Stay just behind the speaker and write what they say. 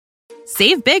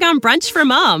Save big on brunch for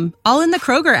mom, all in the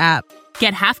Kroger app.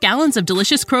 Get half gallons of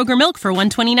delicious Kroger milk for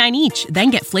 $1.29 each.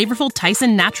 Then get flavorful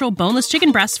Tyson natural boneless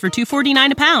chicken breasts for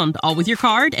 $2.49 a pound, all with your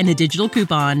card and a digital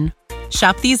coupon.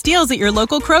 Shop these deals at your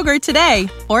local Kroger today,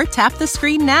 or tap the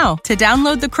screen now to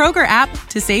download the Kroger app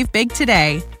to save big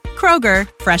today. Kroger,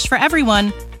 fresh for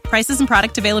everyone. Prices and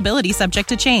product availability subject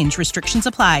to change. Restrictions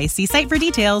apply. See site for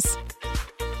details.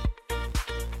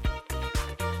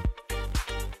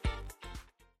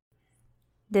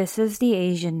 This is the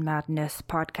Asian Madness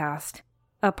Podcast,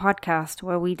 a podcast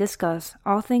where we discuss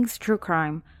all things true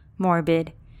crime,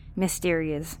 morbid,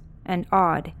 mysterious, and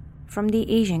odd from the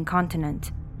Asian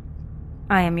continent.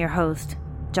 I am your host,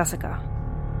 Jessica.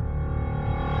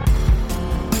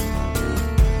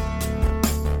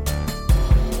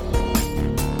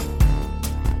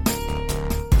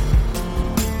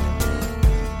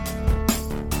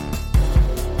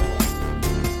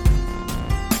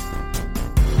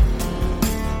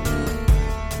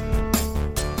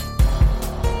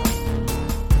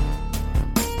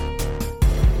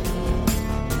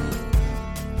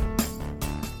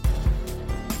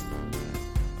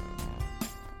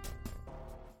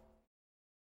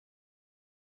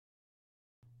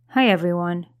 Hi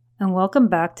everyone, and welcome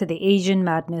back to the Asian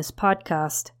Madness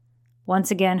Podcast. Once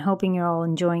again, hoping you're all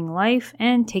enjoying life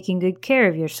and taking good care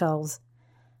of yourselves.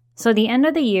 So the end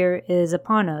of the year is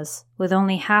upon us, with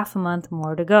only half a month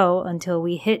more to go until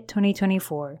we hit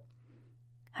 2024.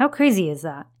 How crazy is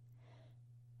that?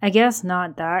 I guess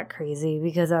not that crazy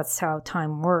because that's how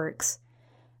time works,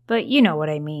 but you know what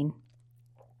I mean.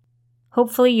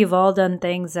 Hopefully you've all done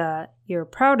things that you're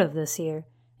proud of this year,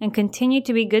 and continue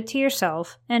to be good to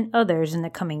yourself and others in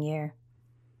the coming year.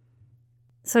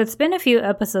 So it's been a few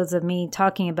episodes of me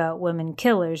talking about women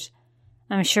killers.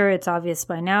 I'm sure it's obvious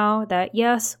by now that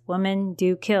yes, women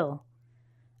do kill.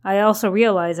 I also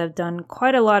realize I've done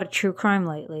quite a lot of true crime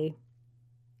lately.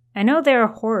 I know there are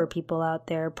horror people out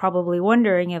there probably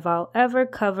wondering if I'll ever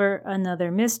cover another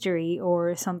mystery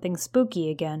or something spooky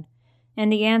again,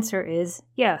 and the answer is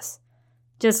yes.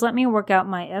 Just let me work out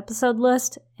my episode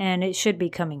list, and it should be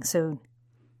coming soon.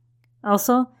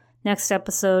 Also, next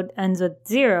episode ends with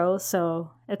 0,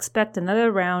 so expect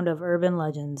another round of urban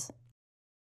legends.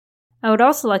 I would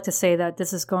also like to say that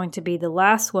this is going to be the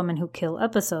last Women Who Kill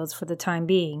episodes for the time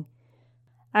being.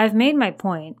 I've made my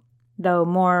point, though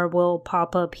more will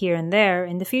pop up here and there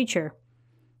in the future.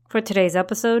 For today's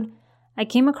episode, I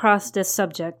came across this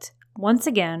subject, once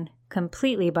again,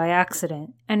 completely by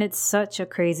accident, and it's such a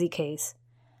crazy case.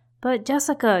 But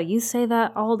Jessica, you say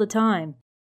that all the time.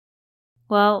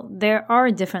 Well, there are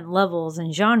different levels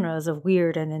and genres of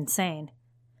weird and insane.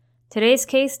 Today's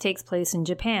case takes place in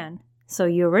Japan, so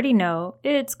you already know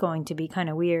it's going to be kind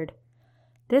of weird.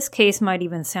 This case might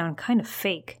even sound kind of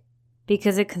fake,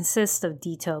 because it consists of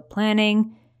detailed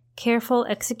planning, careful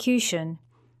execution,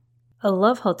 a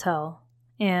love hotel,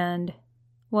 and,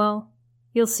 well,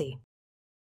 you'll see.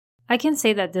 I can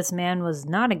say that this man was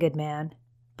not a good man,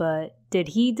 but did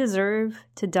he deserve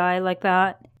to die like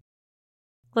that?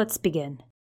 Let's begin.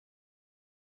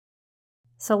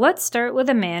 So let's start with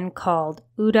a man called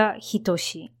Ura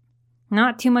Hitoshi.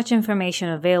 Not too much information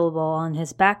available on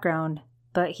his background,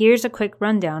 but here's a quick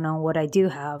rundown on what I do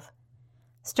have.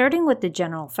 Starting with the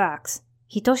general facts,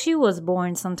 Hitoshi was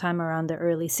born sometime around the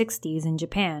early 60s in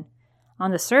Japan.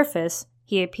 On the surface,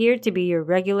 he appeared to be your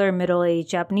regular middle-aged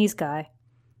Japanese guy.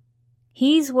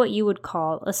 He's what you would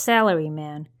call a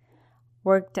salaryman.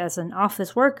 Worked as an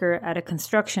office worker at a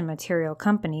construction material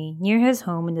company near his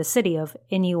home in the city of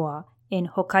Eniwa in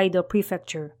Hokkaido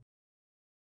Prefecture.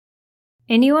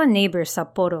 Eniwa neighbors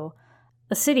Sapporo,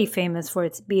 a city famous for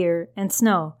its beer and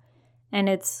snow, and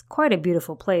it's quite a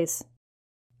beautiful place.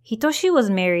 Hitoshi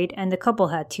was married and the couple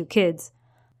had 2 kids.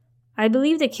 I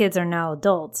believe the kids are now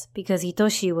adults because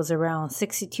Hitoshi was around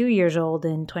 62 years old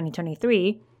in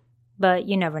 2023, but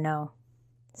you never know.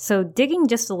 So digging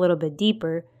just a little bit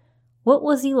deeper, what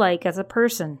was he like as a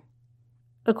person?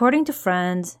 According to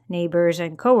friends, neighbors,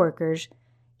 and coworkers,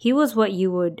 he was what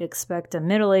you would expect a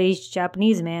middle-aged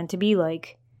Japanese man to be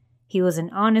like. He was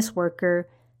an honest worker,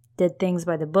 did things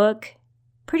by the book,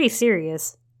 pretty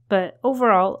serious, but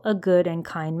overall a good and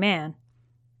kind man.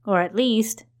 Or at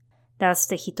least, that's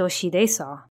the Hitoshi they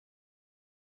saw.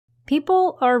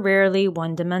 People are rarely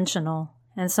one-dimensional,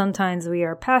 and sometimes we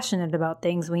are passionate about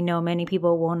things we know many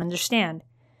people won't understand.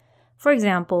 For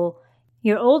example,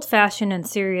 your old-fashioned and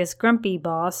serious grumpy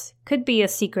boss could be a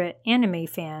secret anime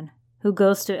fan who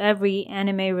goes to every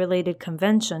anime-related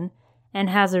convention and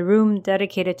has a room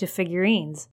dedicated to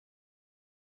figurines.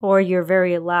 Or your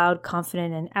very loud,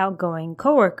 confident, and outgoing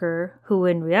coworker who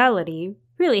in reality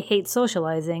really hates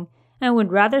socializing and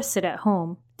would rather sit at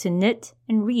home to knit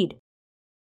and read.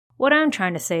 What I'm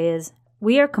trying to say is,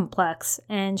 we are complex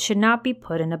and should not be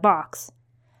put in a box.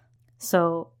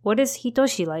 So, what is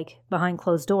Hitoshi like behind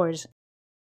closed doors?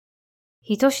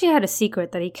 Hitoshi had a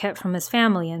secret that he kept from his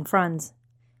family and friends.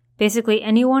 Basically,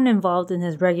 anyone involved in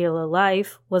his regular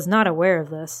life was not aware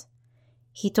of this.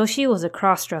 Hitoshi was a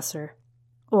cross-dresser,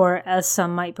 or as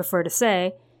some might prefer to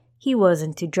say, he was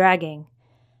into dragging.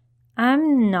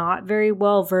 I'm not very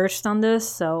well versed on this,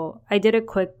 so I did a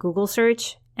quick Google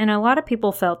search, and a lot of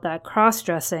people felt that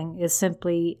cross-dressing is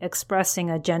simply expressing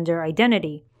a gender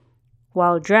identity,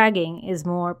 while dragging is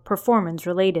more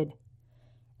performance-related.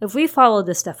 If we follow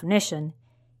this definition,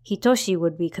 Hitoshi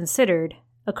would be considered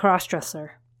a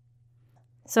cross-dresser.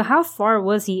 So how far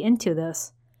was he into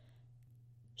this?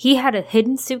 He had a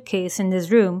hidden suitcase in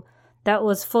his room that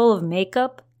was full of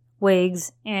makeup,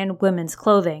 wigs, and women's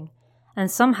clothing, and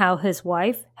somehow his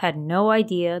wife had no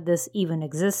idea this even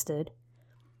existed.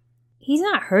 He's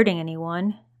not hurting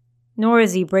anyone, nor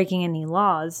is he breaking any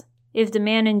laws. If the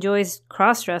man enjoys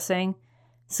cross-dressing,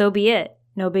 so be it.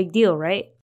 No big deal, right?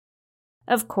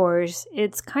 Of course,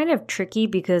 it's kind of tricky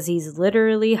because he's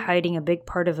literally hiding a big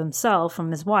part of himself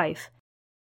from his wife.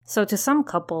 So to some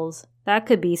couples, that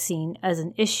could be seen as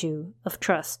an issue of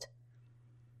trust.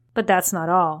 But that's not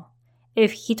all.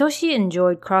 If Hitoshi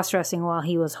enjoyed cross-dressing while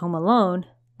he was home alone,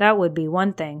 that would be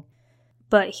one thing.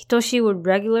 But Hitoshi would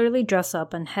regularly dress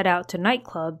up and head out to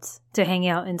nightclubs to hang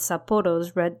out in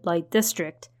Sapporo's red light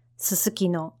district,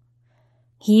 Susukino.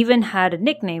 He even had a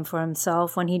nickname for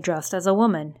himself when he dressed as a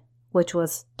woman, which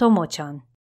was Tomo-chan.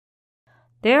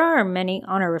 There are many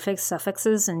honorific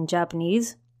suffixes in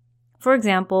Japanese. For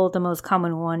example, the most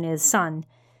common one is san,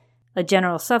 a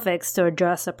general suffix to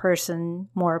address a person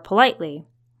more politely,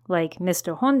 like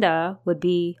Mr. Honda would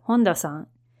be Honda-san.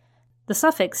 The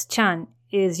suffix chan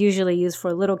is usually used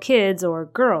for little kids or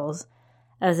girls,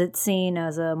 as it's seen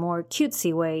as a more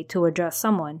cutesy way to address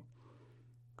someone.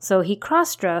 So he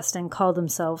cross-dressed and called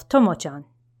himself Tomo-chan.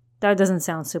 That doesn't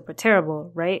sound super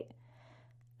terrible, right?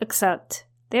 Except,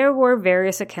 there were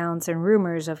various accounts and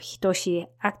rumors of Hitoshi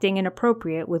acting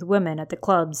inappropriate with women at the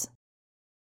clubs.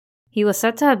 He was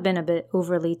said to have been a bit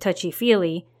overly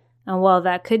touchy-feely, and while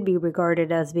that could be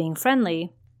regarded as being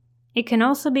friendly, it can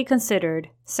also be considered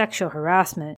sexual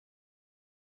harassment.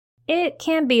 It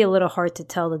can be a little hard to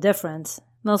tell the difference,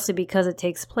 mostly because it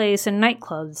takes place in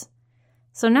nightclubs.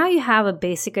 So now you have a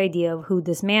basic idea of who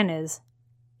this man is.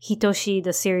 Hitoshi,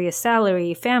 the serious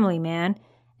salary family man,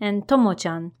 and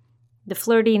Tomo-chan, the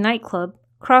flirty nightclub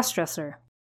crossdresser.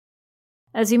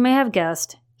 As you may have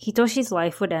guessed, Hitoshi's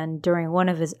life would end during one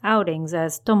of his outings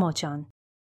as Tomo-chan.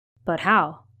 But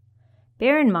how?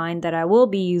 Bear in mind that I will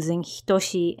be using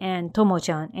Hitoshi and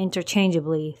Tomo-chan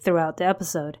interchangeably throughout the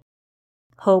episode.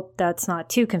 Hope that's not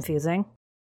too confusing.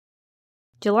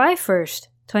 July 1st,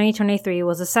 2023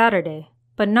 was a Saturday,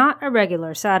 but not a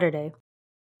regular Saturday.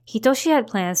 Hitoshi had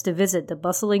plans to visit the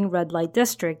bustling red light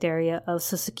district area of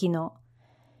Susukino.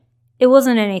 It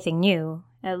wasn't anything new,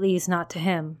 at least not to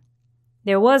him.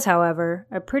 There was, however,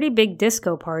 a pretty big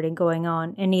disco party going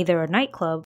on in either a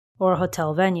nightclub or a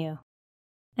hotel venue.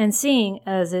 And seeing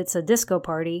as it's a disco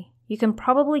party, you can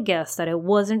probably guess that it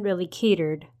wasn't really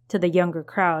catered to the younger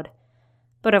crowd.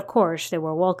 But of course, they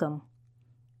were welcome.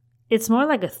 It's more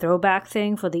like a throwback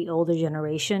thing for the older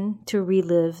generation to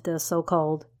relive the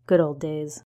so-called good old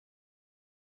days.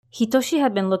 Hitoshi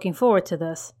had been looking forward to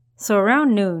this, so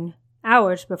around noon,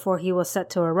 hours before he was set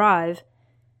to arrive,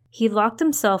 he locked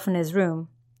himself in his room,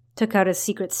 took out his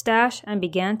secret stash, and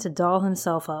began to doll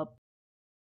himself up.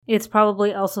 It's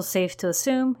probably also safe to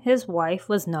assume his wife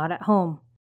was not at home.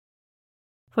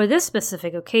 For this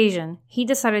specific occasion, he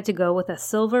decided to go with a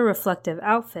silver reflective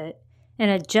outfit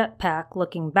and a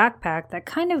jetpack-looking backpack that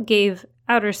kind of gave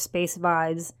outer space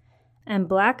vibes, and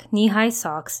black knee-high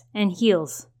socks and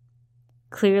heels.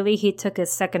 Clearly, he took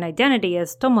his second identity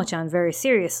as Tomo-chan very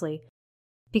seriously,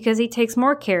 because he takes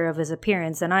more care of his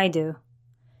appearance than I do.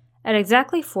 At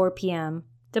exactly 4 p.m.,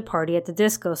 the party at the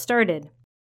disco started.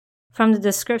 From the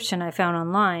description I found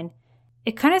online,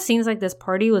 it kind of seems like this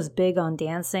party was big on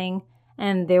dancing,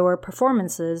 and there were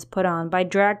performances put on by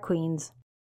drag queens.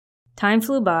 Time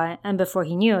flew by, and before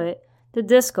he knew it, the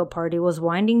disco party was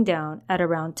winding down at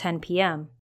around 10 p.m.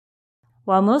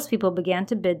 While most people began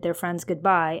to bid their friends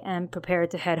goodbye and prepare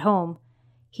to head home,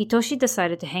 Hitoshi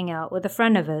decided to hang out with a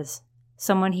friend of his,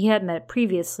 someone he had met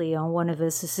previously on one of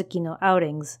his Susukino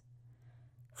outings.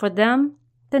 For them,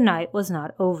 the night was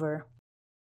not over.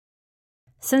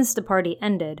 Since the party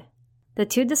ended, the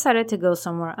two decided to go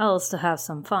somewhere else to have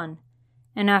some fun,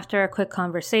 and after a quick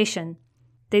conversation,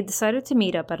 they decided to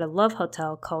meet up at a love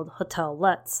hotel called Hotel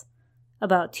Let's,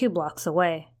 about 2 blocks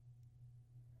away.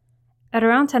 At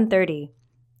around 10:30,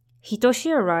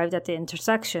 Hitoshi arrived at the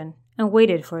intersection and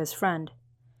waited for his friend.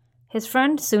 His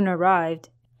friend soon arrived,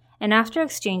 and after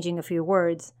exchanging a few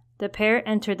words, the pair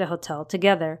entered the hotel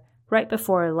together right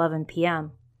before 11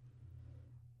 p.m.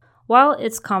 While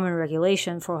it's common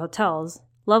regulation for hotels,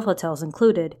 love hotels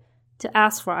included, to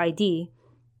ask for ID,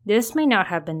 this may not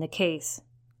have been the case.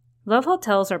 Love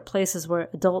hotels are places where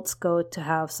adults go to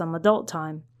have some adult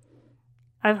time.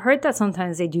 I've heard that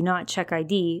sometimes they do not check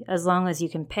ID as long as you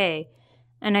can pay,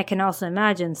 and I can also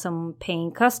imagine some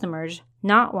paying customers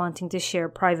not wanting to share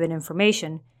private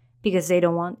information because they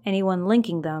don't want anyone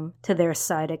linking them to their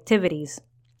side activities.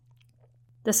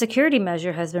 The security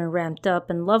measure has been ramped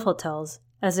up in love hotels,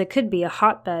 as it could be a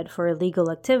hotbed for illegal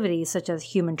activities such as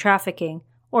human trafficking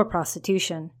or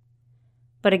prostitution.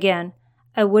 But again,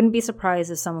 I wouldn't be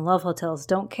surprised if some love hotels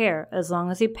don't care as long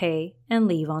as you pay and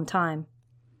leave on time.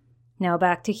 Now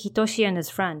back to Hitoshi and his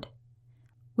friend.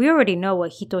 We already know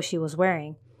what Hitoshi was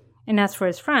wearing, and as for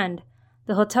his friend,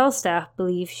 the hotel staff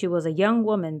believe she was a young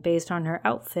woman based on her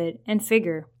outfit and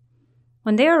figure.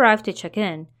 When they arrived to check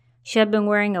in, she had been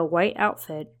wearing a white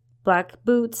outfit, black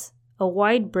boots, a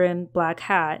wide-brimmed black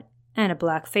hat, and a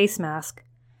black face mask.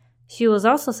 She was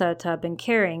also said to have been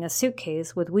carrying a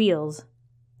suitcase with wheels,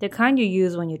 the kind you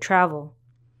use when you travel.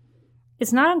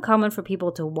 It's not uncommon for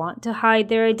people to want to hide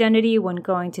their identity when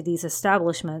going to these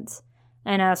establishments,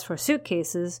 and as for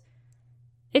suitcases,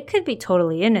 it could be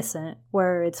totally innocent,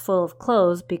 where it's full of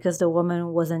clothes because the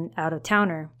woman was an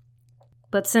out-of-towner.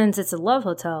 But since it's a love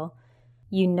hotel,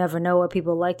 you never know what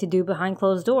people like to do behind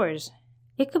closed doors.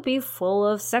 It could be full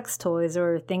of sex toys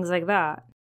or things like that.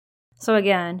 So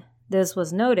again, this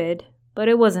was noted, but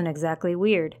it wasn't exactly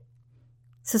weird.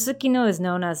 Susukino is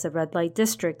known as the red light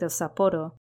district of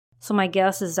Sapporo, so my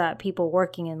guess is that people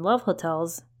working in love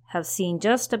hotels have seen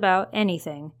just about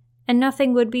anything, and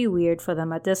nothing would be weird for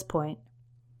them at this point.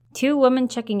 2 women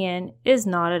checking in is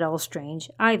not at all strange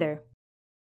either.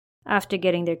 After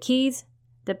getting their keys,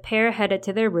 the pair headed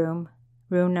to their room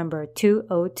number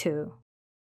 202.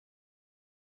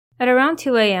 At around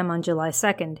 2 a.m. on July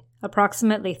 2nd,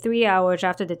 approximately 3 hours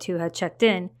after the two had checked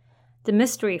in, the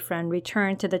mystery friend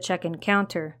returned to the check-in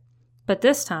counter, but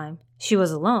this time she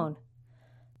was alone.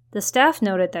 The staff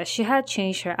noted that she had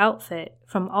changed her outfit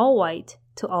from all white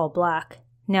to all black,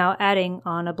 now adding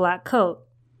on a black coat.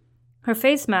 Her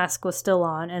face mask was still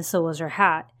on and so was her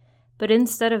hat, but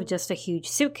instead of just a huge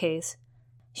suitcase,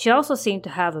 she also seemed to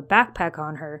have a backpack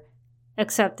on her,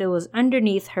 except it was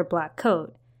underneath her black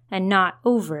coat and not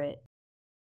over it.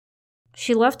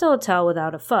 She left the hotel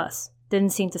without a fuss,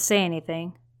 didn't seem to say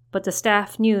anything, but the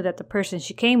staff knew that the person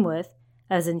she came with,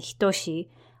 as in Hitoshi,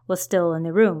 was still in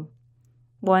the room.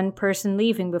 One person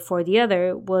leaving before the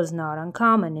other was not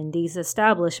uncommon in these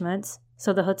establishments,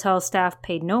 so the hotel staff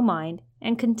paid no mind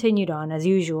and continued on as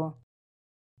usual.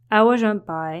 Hours went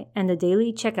by and the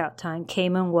daily checkout time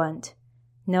came and went.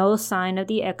 No sign of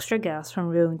the extra guest from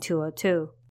room 202.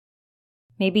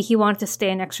 Maybe he wanted to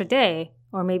stay an extra day,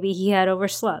 or maybe he had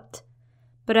overslept.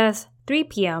 But as 3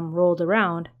 p.m. rolled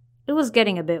around, it was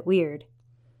getting a bit weird.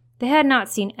 They had not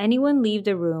seen anyone leave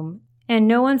the room, and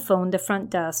no one phoned the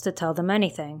front desk to tell them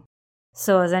anything.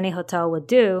 So as any hotel would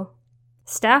do,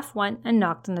 staff went and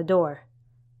knocked on the door.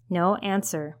 No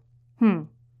answer.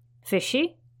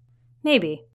 Fishy?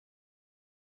 Maybe.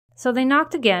 So they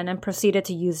knocked again and proceeded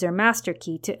to use their master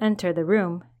key to enter the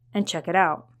room and check it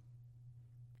out.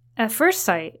 At first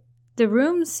sight, the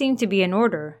room seemed to be in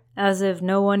order, as if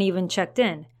no one even checked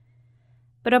in.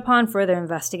 But upon further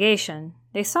investigation,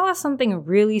 they saw something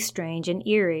really strange and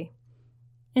eerie.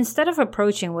 Instead of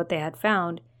approaching what they had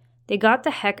found, they got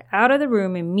the heck out of the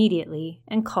room immediately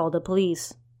and called the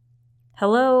police.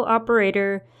 "Hello,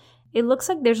 operator. It looks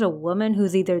like there's a woman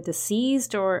who's either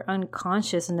deceased or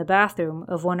unconscious in the bathroom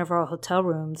of one of our hotel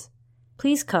rooms.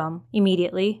 Please come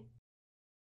immediately."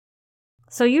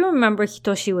 So you remember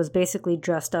Hitoshi was basically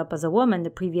dressed up as a woman the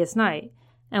previous night,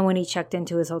 and when he checked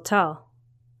into his hotel.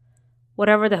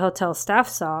 Whatever the hotel staff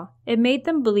saw, it made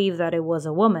them believe that it was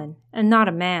a woman, and not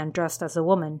a man dressed as a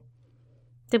woman.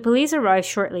 The police arrived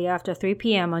shortly after 3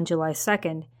 p.m. on July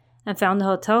 2nd, and found the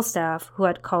hotel staff who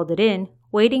had called it in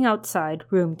waiting outside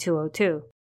room 202.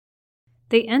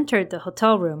 They entered the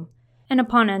hotel room, and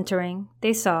upon entering,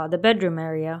 they saw the bedroom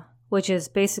area, which is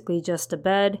basically just a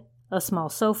bed, a small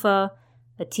sofa,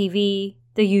 a TV,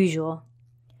 the usual.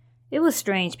 It was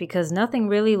strange because nothing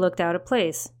really looked out of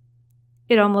place.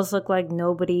 It almost looked like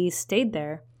nobody stayed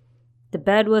there. The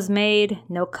bed was made,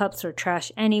 no cups or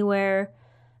trash anywhere,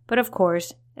 but of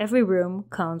course, every room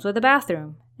comes with a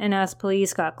bathroom, and as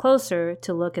police got closer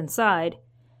to look inside,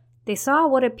 They saw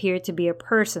what appeared to be a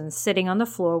person sitting on the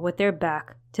floor with their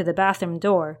back to the bathroom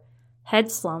door,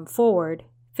 head slumped forward,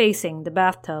 facing the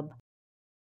bathtub.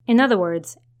 In other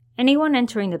words, anyone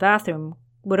entering the bathroom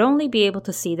would only be able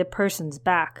to see the person's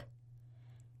back.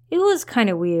 It was kind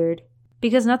of weird,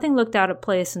 because nothing looked out of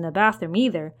place in the bathroom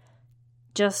either,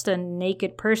 just a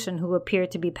naked person who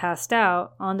appeared to be passed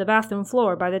out on the bathroom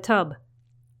floor by the tub.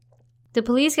 The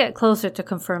police get closer to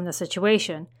confirm the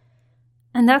situation,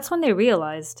 and that's when they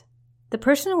realized the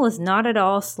person was not at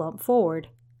all slumped forward.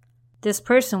 This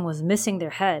person was missing their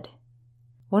head.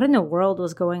 What in the world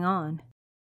was going on?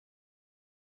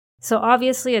 So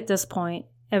obviously at this point,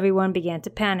 everyone began to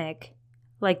panic.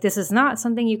 Like this is not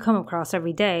something you come across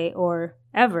every day, or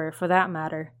ever for that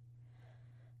matter.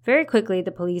 Very quickly,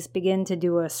 the police began to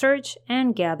do a search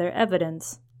and gather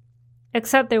evidence.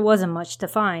 Except there wasn't much to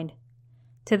find.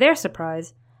 To their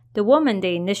surprise, the woman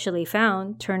they initially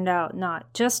found turned out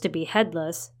not just to be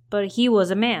headless, but he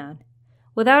was a man.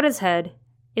 Without his head,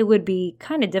 it would be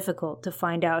kind of difficult to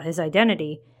find out his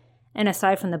identity, and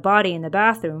aside from the body in the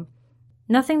bathroom,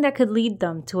 nothing that could lead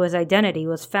them to his identity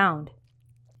was found.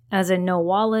 As in no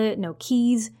wallet, no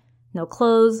keys, no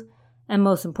clothes, and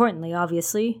most importantly,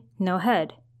 obviously, no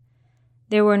head.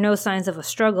 There were no signs of a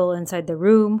struggle inside the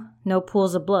room, no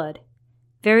pools of blood.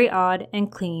 Very odd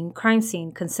and clean crime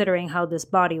scene considering how this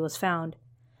body was found.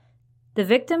 The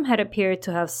victim had appeared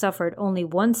to have suffered only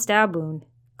one stab wound,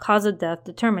 cause of death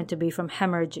determined to be from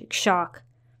hemorrhagic shock.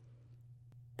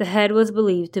 The head was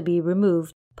believed to be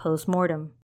removed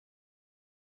post-mortem.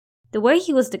 The way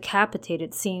he was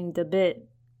decapitated seemed a bit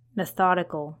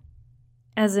methodical,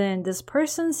 as in this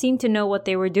person seemed to know what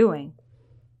they were doing.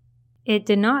 It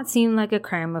did not seem like a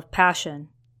crime of passion,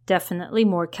 definitely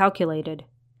more calculated.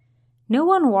 No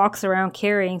one walks around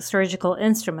carrying surgical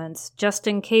instruments just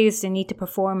in case they need to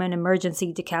perform an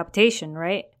emergency decapitation,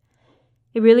 right?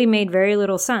 It really made very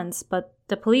little sense, but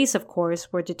the police, of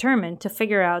course, were determined to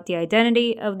figure out the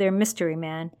identity of their mystery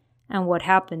man and what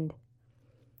happened.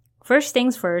 First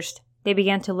things first, they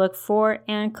began to look for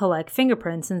and collect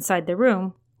fingerprints inside the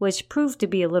room, which proved to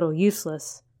be a little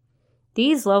useless.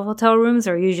 These love hotel rooms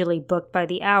are usually booked by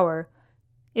the hour.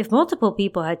 If multiple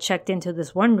people had checked into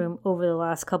this one room over the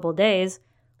last couple days,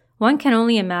 one can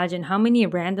only imagine how many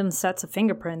random sets of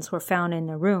fingerprints were found in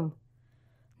the room.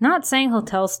 Not saying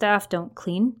hotel staff don't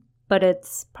clean, but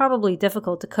it's probably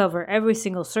difficult to cover every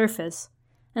single surface,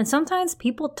 and sometimes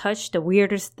people touch the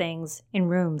weirdest things in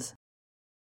rooms.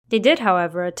 They did,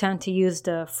 however, attempt to use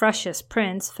the freshest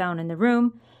prints found in the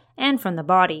room and from the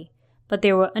body, but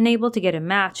they were unable to get a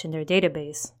match in their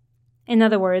database. In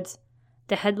other words,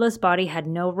 the headless body had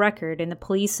no record in the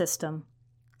police system,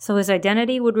 so his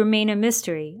identity would remain a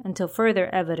mystery until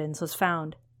further evidence was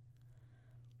found.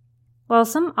 While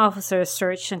some officers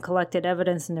searched and collected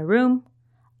evidence in the room,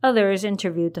 others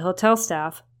interviewed the hotel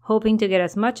staff, hoping to get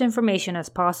as much information as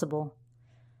possible.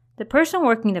 The person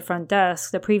working the front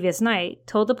desk the previous night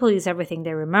told the police everything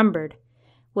they remembered,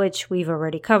 which we've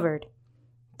already covered.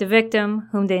 The victim,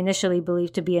 whom they initially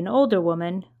believed to be an older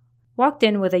woman, walked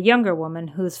in with a younger woman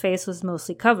whose face was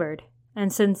mostly covered,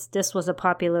 and since this was a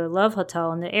popular love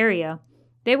hotel in the area,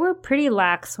 they were pretty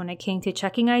lax when it came to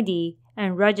checking ID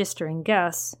and registering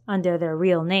guests under their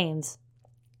real names.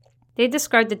 They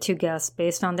described the two guests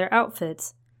based on their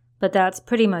outfits, but that's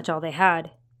pretty much all they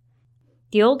had.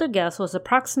 The older guest was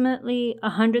approximately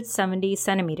 170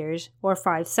 centimeters, or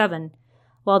 5'7",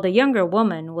 while the younger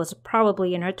woman was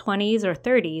probably in her 20s or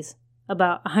 30s,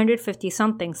 about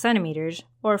 150-something centimeters,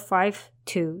 or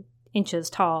 5'2" inches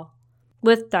tall,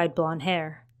 with dyed blonde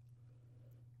hair.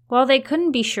 While they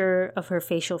couldn't be sure of her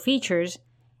facial features,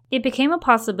 it became a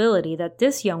possibility that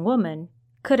this young woman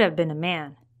could have been a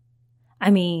man. I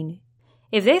mean,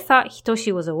 if they thought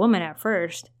Hitoshi was a woman at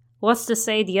first, what's to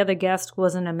say the other guest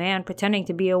wasn't a man pretending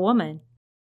to be a woman?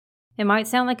 It might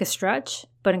sound like a stretch,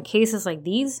 but in cases like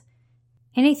these,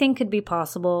 anything could be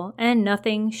possible, and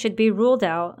nothing should be ruled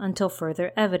out until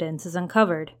further evidence is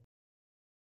uncovered.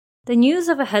 The news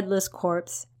of a headless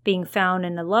corpse being found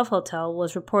in a love hotel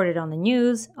was reported on the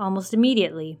news almost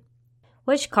immediately,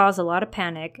 which caused a lot of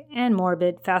panic and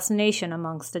morbid fascination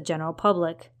amongst the general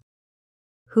public.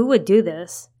 Who would do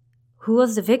this? Who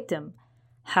was the victim?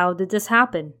 How did this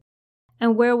happen?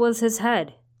 And where was his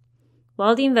head?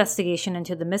 While the investigation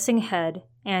into the missing head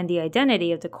and the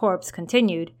identity of the corpse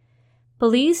continued,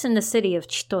 police in the city of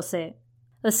Chitose,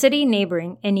 a city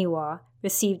neighboring Eniwa,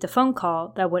 received a phone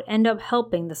call that would end up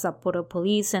helping the Sapporo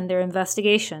police in their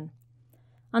investigation.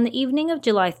 On the evening of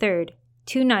July 3rd,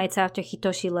 2 nights after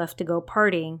Hitoshi left to go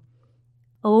partying,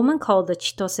 a woman called the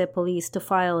Chitose police to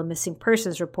file a missing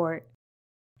persons report.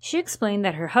 She explained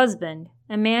that her husband,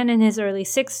 a man in his early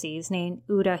 60s named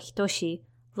Ura Hitoshi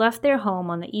left their home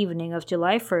on the evening of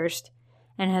July 1st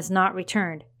and has not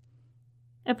returned.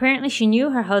 Apparently, she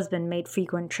knew her husband made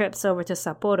frequent trips over to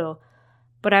Sapporo,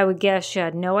 but I would guess she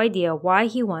had no idea why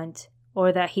he went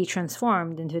or that he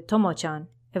transformed into Tomo-chan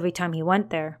every time he went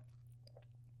there.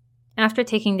 After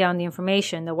taking down the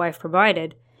information the wife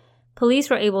provided, police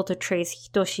were able to trace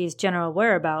Hitoshi's general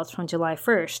whereabouts from July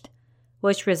 1st,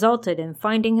 which resulted in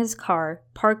finding his car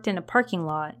parked in a parking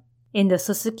lot in the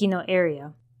Susukino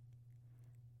area.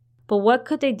 But what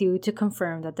could they do to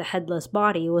confirm that the headless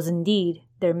body was indeed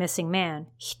their missing man,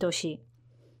 Hitoshi?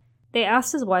 They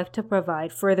asked his wife to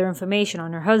provide further information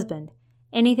on her husband,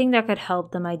 anything that could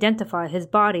help them identify his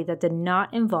body that did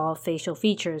not involve facial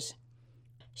features.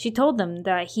 She told them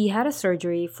that he had a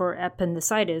surgery for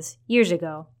appendicitis years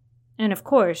ago, and of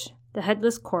course, the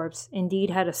headless corpse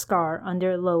indeed had a scar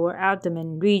under the lower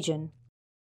abdomen region.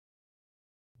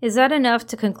 Is that enough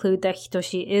to conclude that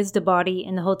Hitoshi is the body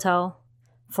in the hotel?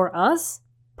 For us?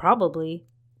 Probably.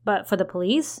 But for the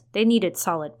police, they needed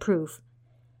solid proof.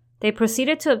 They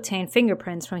proceeded to obtain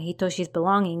fingerprints from Hitoshi's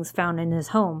belongings found in his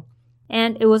home,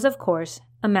 and it was, of course,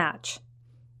 a match.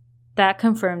 That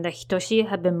confirmed that Hitoshi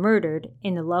had been murdered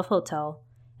in the Love Hotel,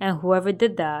 and whoever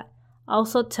did that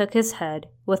also took his head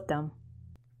with them.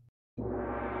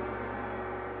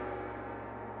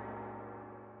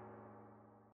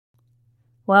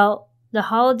 Well, the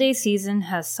holiday season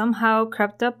has somehow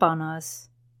crept up on us.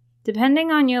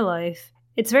 Depending on your life,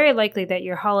 it's very likely that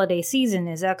your holiday season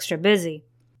is extra busy.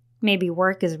 Maybe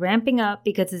work is ramping up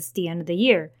because it's the end of the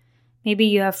year. Maybe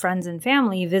you have friends and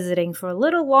family visiting for a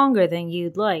little longer than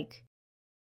you'd like.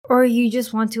 Or you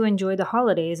just want to enjoy the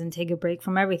holidays and take a break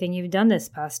from everything you've done this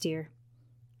past year.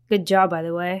 Good job, by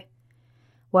the way.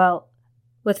 Well,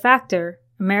 with Factor,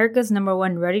 America's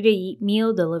 #1 ready-to-eat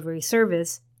meal delivery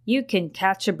service, you can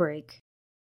catch a break.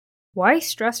 Why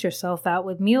stress yourself out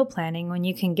with meal planning when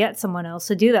you can get someone else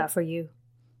to do that for you?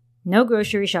 No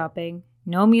grocery shopping,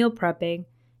 no meal prepping,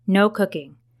 no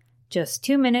cooking. Just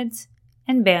 2 minutes,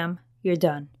 and bam, you're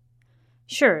done.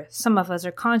 Sure, some of us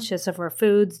are conscious of our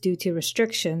foods due to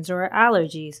restrictions or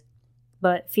allergies,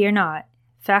 but fear not,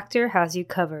 Factor has you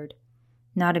covered.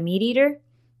 Not a meat eater?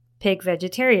 Pick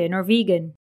vegetarian or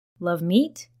vegan. Love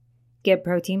meat? Get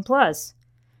Protein Plus.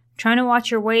 Trying to watch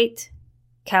your weight?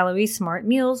 Calorie Smart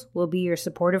Meals will be your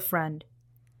supportive friend.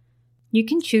 You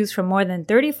can choose from more than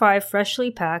 35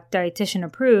 freshly packed,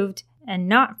 dietitian-approved, and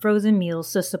not frozen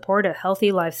meals to support a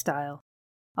healthy lifestyle.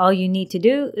 All you need to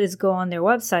do is go on their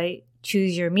website,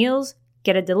 choose your meals,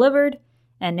 get it delivered,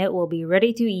 and it will be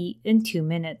ready to eat in 2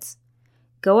 minutes.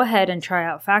 Go ahead and try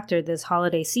out Factor this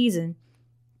holiday season,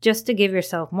 just to give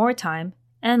yourself more time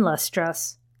and less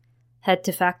stress. Head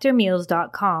to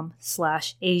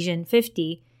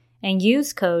factormeals.com/Asian50 and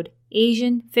use code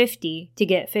ASIAN50 to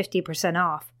get 50%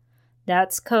 off.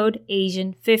 That's code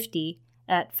ASIAN50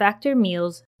 at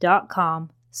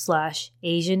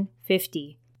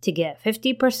factormeals.com/Asian50 to get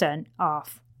 50%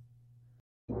 off.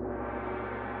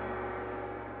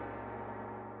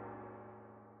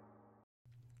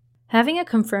 Having a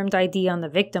confirmed ID on the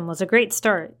victim was a great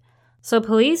start, so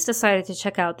police decided to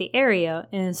check out the area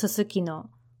in Susukino,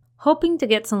 hoping to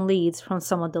get some leads from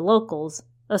some of the locals,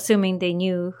 assuming they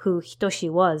knew who Hitoshi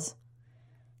was.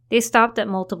 They stopped at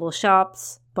multiple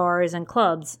shops, bars, and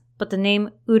clubs, but the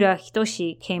name Ura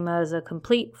Hitoshi came as a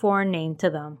complete foreign name to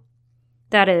them.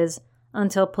 That is,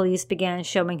 until police began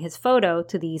showing his photo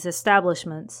to these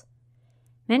establishments.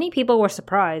 Many people were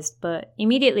surprised, but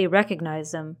immediately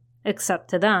recognized him, except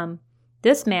to them,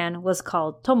 this man was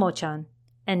called Tomo-chan,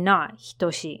 and not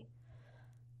Hitoshi.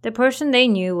 The person they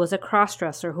knew was a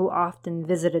crossdresser who often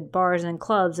visited bars and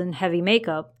clubs in heavy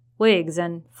makeup, wigs,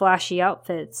 and flashy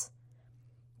outfits.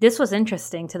 This was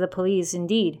interesting to the police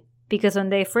indeed, because when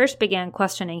they first began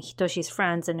questioning Hitoshi's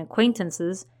friends and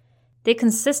acquaintances, they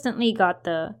consistently got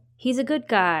the, "He's a good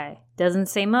guy, doesn't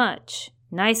say much,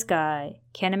 nice guy,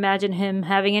 can't imagine him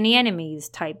having any enemies"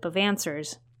 type of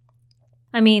answers.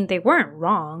 I mean, they weren't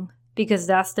wrong, because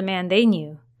that's the man they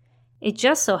knew. It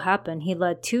just so happened he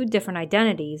led 2 different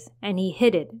identities, and he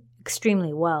hid it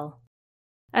extremely well.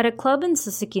 At a club in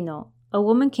Susukino, a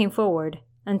woman came forward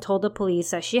and told the police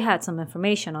that she had some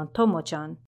information on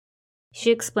Tomo-chan.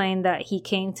 She explained that he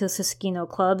came to Susukino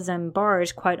clubs and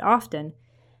bars quite often,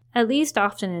 at least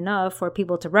often enough for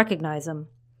people to recognize him.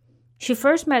 She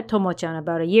first met Tomo-chan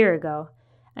about a year ago,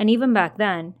 and even back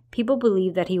then, people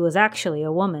believed that he was actually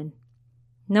a woman.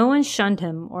 No one shunned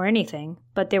him or anything,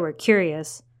 but they were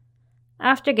curious.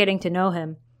 After getting to know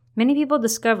him, many people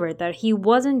discovered that he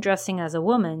wasn't dressing as a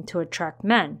woman to attract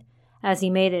men, as he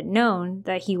made it known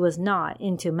that he was not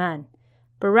into men,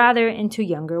 but rather into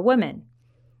younger women.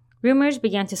 Rumors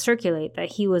began to circulate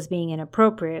that he was being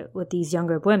inappropriate with these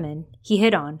younger women he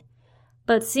hit on,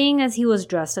 but seeing as he was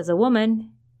dressed as a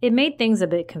woman, it made things a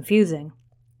bit confusing.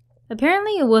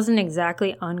 Apparently, it wasn't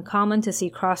exactly uncommon to see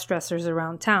cross-dressers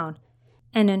around town,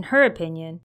 and in her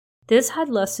opinion, this had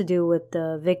less to do with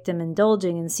the victim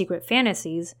indulging in secret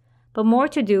fantasies, but more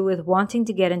to do with wanting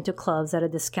to get into clubs at a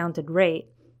discounted rate,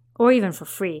 or even for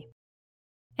free.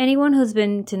 Anyone who's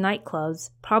been to nightclubs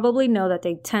probably know that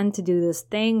they tend to do this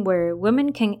thing where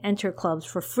women can enter clubs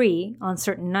for free on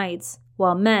certain nights,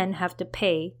 while men have to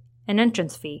pay an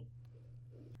entrance fee.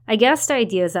 I guess the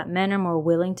idea is that men are more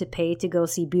willing to pay to go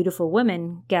see beautiful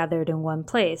women gathered in one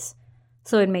place,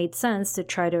 so it made sense to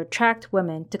try to attract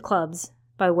women to clubs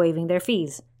by waiving their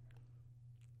fees.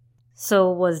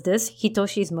 So was this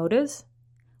Hitoshi's motives?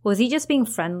 Was he just being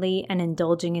friendly and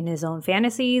indulging in his own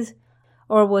fantasies,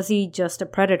 or was he just a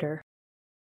predator?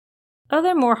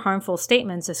 Other more harmful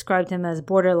statements described him as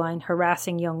borderline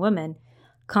harassing young women,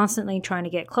 constantly trying to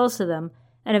get close to them,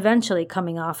 and eventually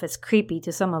coming off as creepy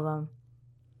to some of them.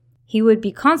 He would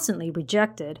be constantly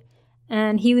rejected,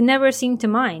 and he would never seem to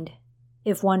mind.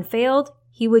 If one failed,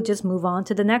 he would just move on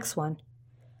to the next one.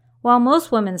 While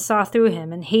most women saw through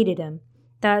him and hated him,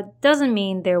 that doesn't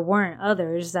mean there weren't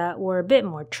others that were a bit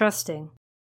more trusting.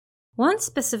 One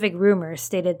specific rumor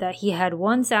stated that he had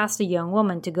once asked a young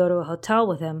woman to go to a hotel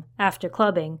with him after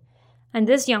clubbing, and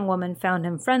this young woman found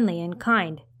him friendly and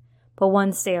kind, but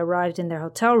once they arrived in their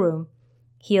hotel room,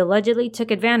 he allegedly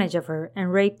took advantage of her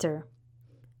and raped her.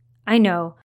 I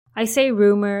know, I say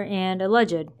rumor and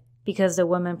alleged, because the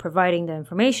woman providing the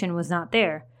information was not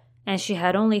there, and she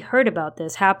had only heard about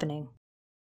this happening.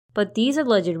 But these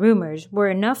alleged rumors were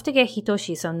enough to get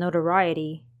Hitoshi some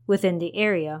notoriety within the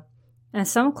area, and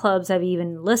some clubs have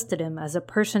even listed him as a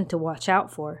person to watch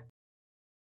out for.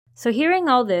 So hearing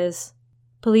all this,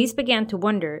 police began to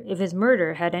wonder if his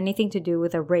murder had anything to do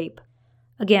with a rape.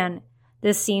 Again,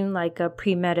 this seemed like a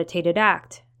premeditated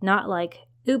act, not like,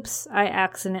 oops, I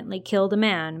accidentally killed a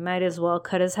man, might as well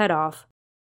cut his head off.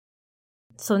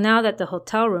 So now that the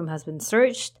hotel room has been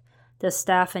searched, the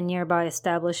staff and nearby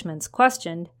establishments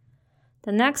questioned,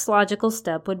 the next logical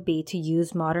step would be to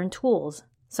use modern tools,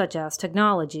 such as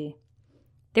technology.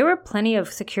 There were plenty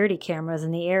of security cameras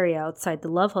in the area outside the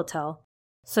Love Hotel,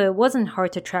 so it wasn't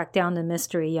hard to track down the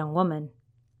mystery young woman.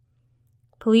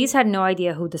 Police had no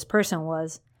idea who this person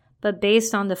was, but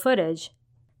based on the footage,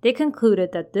 they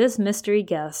concluded that this mystery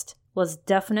guest was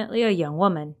definitely a young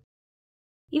woman.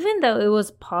 Even though it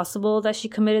was possible that she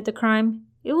committed the crime,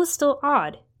 it was still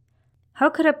odd. How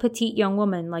could a petite young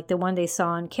woman like the one they saw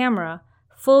on camera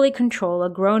fully control a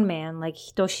grown man like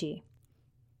Hitoshi?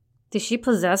 Did she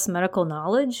possess medical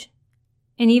knowledge?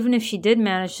 And even if she did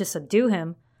manage to subdue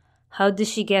him, how did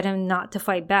she get him not to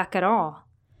fight back at all?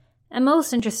 And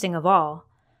most interesting of all,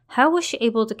 how was she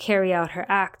able to carry out her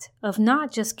act of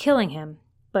not just killing him,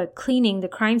 but cleaning the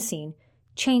crime scene,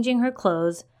 changing her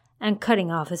clothes, and cutting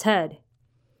off his head?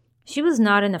 She was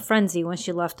not in a frenzy when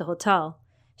she left the hotel.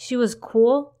 She was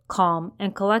cool, calm,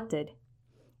 and collected.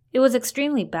 It was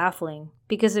extremely baffling,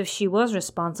 because if she was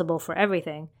responsible for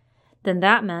everything, then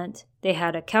that meant they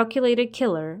had a calculated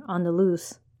killer on the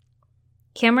loose.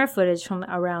 Camera footage from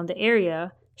around the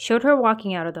area showed her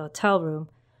walking out of the hotel room.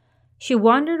 She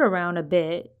wandered around a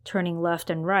bit, turning left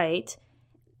and right,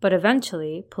 but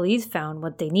eventually police found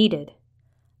what they needed.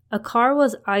 A car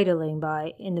was idling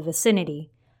by in the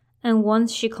vicinity, and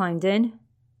once she climbed in,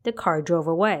 the car drove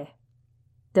away.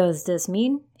 Does this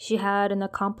mean she had an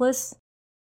accomplice?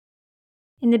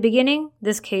 In the beginning,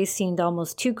 this case seemed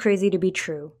almost too crazy to be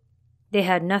true. They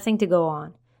had nothing to go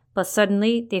on, but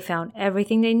suddenly they found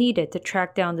everything they needed to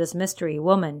track down this mystery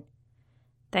woman.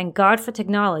 Thank God for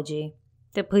technology.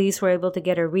 The police were able to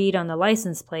get a read on the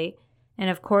license plate, and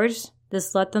of course,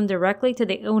 this led them directly to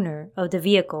the owner of the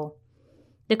vehicle.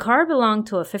 The car belonged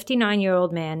to a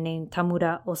 59-year-old man named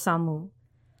Tamura Osamu.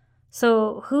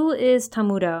 So, who is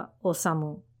Tamura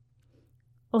Osamu?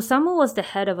 Osamu was the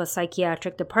head of a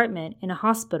psychiatric department in a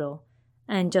hospital,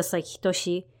 and just like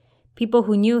Hitoshi, people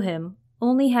who knew him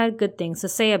only had good things to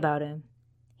say about him.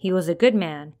 He was a good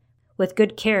man, with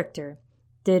good character,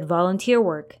 did volunteer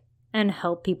work, and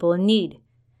helped people in need.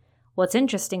 What's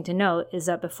interesting to note is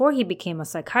that before he became a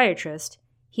psychiatrist,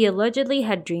 he allegedly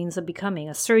had dreams of becoming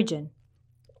a surgeon.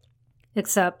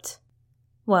 Except,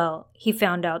 well, he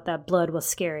found out that blood was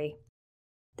scary.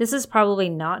 This is probably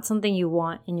not something you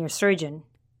want in your surgeon.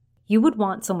 You would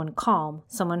want someone calm,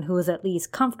 someone who is at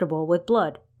least comfortable with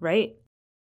blood, right?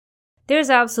 There's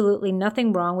absolutely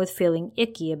nothing wrong with feeling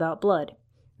icky about blood.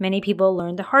 Many people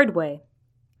learn the hard way.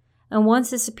 And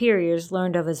once his superiors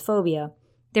learned of his phobia,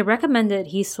 They recommended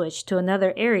he switch to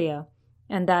another area,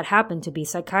 and that happened to be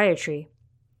psychiatry.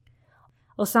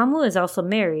 Osamu is also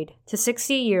married to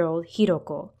 60-year-old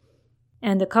Hiroko,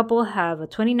 and the couple have a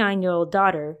 29-year-old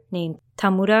daughter named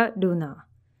Tamura Runa.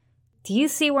 Do you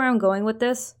see where I'm going with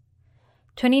this?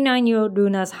 29-year-old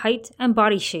Runa's height and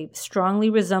body shape strongly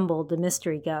resembled the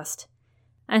mystery guest,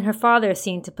 and her father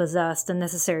seemed to possess the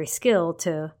necessary skill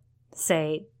to,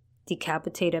 say,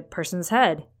 decapitate a person's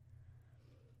head.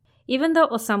 Even though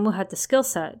Osamu had the skill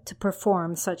set to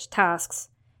perform such tasks,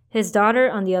 his daughter,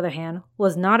 on the other hand,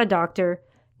 was not a doctor,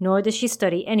 nor did she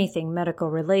study anything medical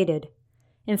related.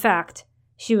 In fact,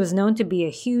 she was known to be a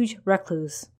huge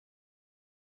recluse.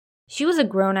 She was a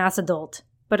grown-ass adult,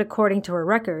 but according to her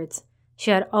records,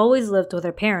 she had always lived with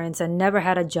her parents and never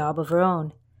had a job of her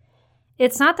own.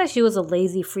 It's not that she was a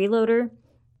lazy freeloader,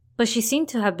 but she seemed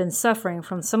to have been suffering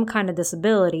from some kind of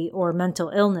disability or mental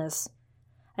illness.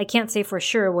 I can't say for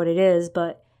sure what it is,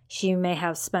 but she may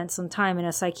have spent some time in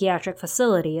a psychiatric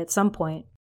facility at some point.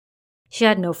 She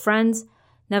had no friends,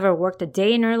 never worked a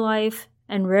day in her life,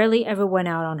 and rarely ever went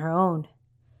out on her own.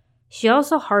 She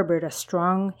also harbored a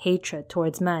strong hatred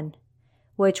towards men,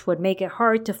 which would make it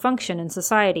hard to function in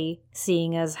society,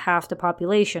 seeing as half the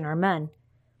population are men.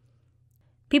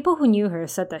 People who knew her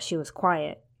said that she was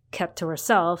quiet, kept to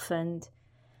herself, and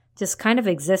just kind of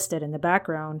existed in the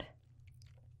background.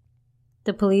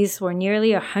 The police were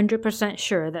nearly 100%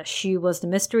 sure that she was the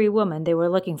mystery woman they were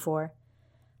looking for.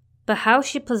 But how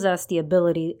she possessed the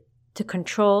ability to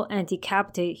control and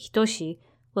decapitate Hitoshi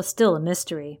was still a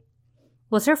mystery.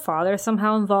 Was her father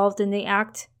somehow involved in the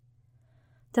act?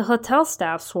 The hotel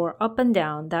staff swore up and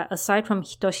down that aside from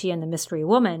Hitoshi and the mystery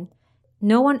woman,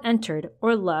 no one entered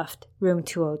or left room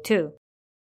 202.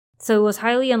 So it was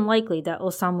highly unlikely that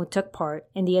Osamu took part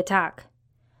in the attack.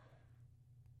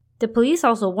 The police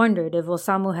also wondered if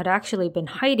Osamu had actually been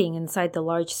hiding inside the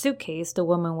large suitcase the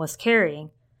woman was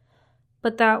carrying.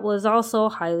 But that was also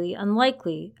highly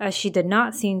unlikely, as she did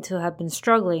not seem to have been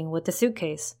struggling with the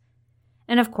suitcase.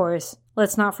 And of course,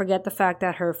 let's not forget the fact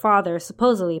that her father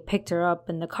supposedly picked her up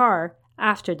in the car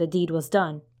after the deed was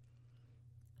done.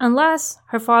 Unless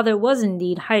her father was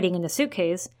indeed hiding in the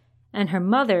suitcase, and her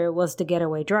mother was the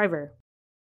getaway driver.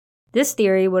 This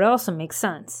theory would also make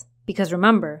sense, because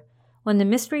remember, when the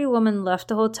mystery woman left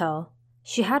the hotel,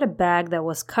 she had a bag that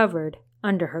was covered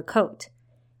under her coat,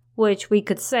 which we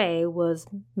could say was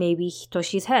maybe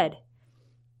Hitoshi's head.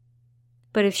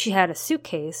 But if she had a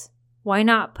suitcase, why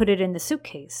not put it in the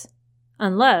suitcase?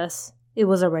 Unless it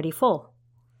was already full.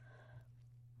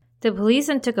 The police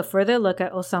then took a further look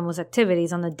at Osamu's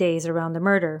activities on the days around the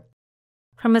murder.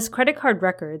 From his credit card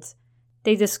records,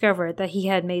 they discovered that he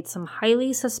had made some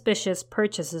highly suspicious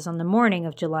purchases on the morning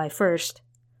of July 1st.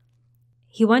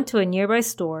 He went to a nearby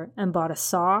store and bought a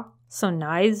saw, some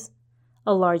knives,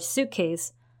 a large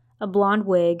suitcase, a blonde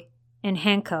wig, and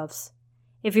handcuffs.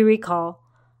 If you recall,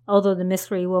 although the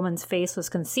mystery woman's face was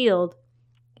concealed,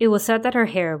 it was said that her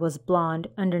hair was blonde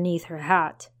underneath her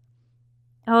hat.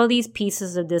 All these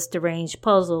pieces of this deranged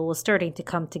puzzle was starting to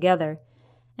come together,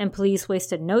 and police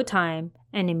wasted no time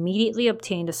and immediately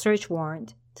obtained a search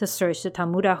warrant to search the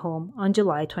Tamura home on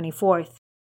July 24th.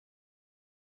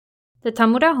 The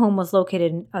Tamura home was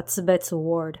located in Atsubetsu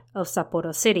ward of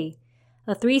Sapporo City,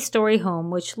 a 3-story home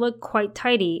which looked quite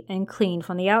tidy and clean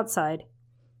from the outside.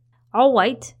 All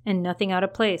white and nothing out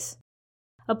of place.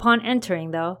 Upon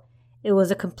entering, though, it was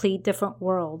a complete different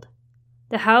world.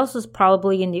 The house was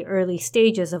probably in the early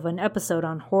stages of an episode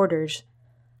on hoarders,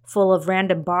 full of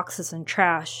random boxes and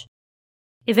trash.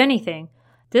 If anything,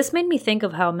 this made me think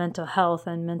of how mental health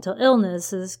and mental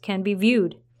illnesses can be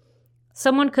viewed.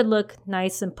 Someone could look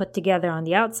nice and put together on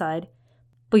the outside,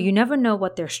 but you never know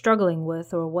what they're struggling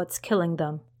with or what's killing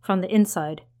them from the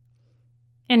inside.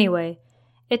 Anyway,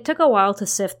 it took a while to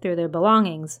sift through their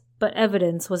belongings, but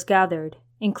evidence was gathered,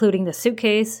 including the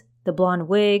suitcase, the blonde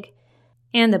wig,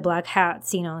 and the black hat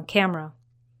seen on camera.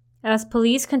 As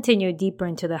police continued deeper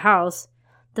into the house,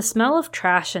 the smell of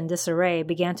trash and disarray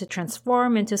began to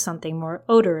transform into something more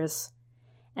odorous,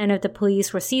 and if the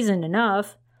police were seasoned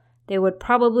enough, they would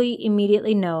probably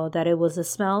immediately know that it was the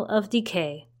smell of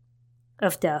decay,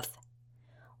 of death.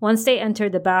 Once they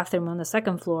entered the bathroom on the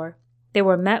second floor, they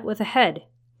were met with a head.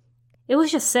 It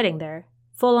was just sitting there,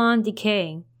 full-on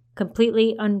decaying,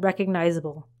 completely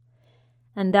unrecognizable.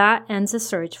 And that ends the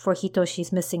search for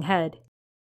Hitoshi's missing head.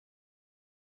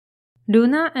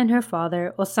 Runa and her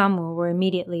father, Osamu, were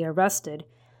immediately arrested,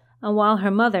 and while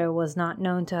her mother was not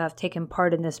known to have taken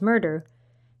part in this murder,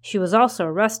 she was also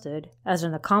arrested as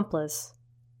an accomplice.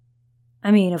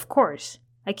 I mean, of course,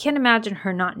 I can't imagine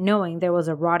her not knowing there was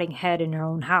a rotting head in her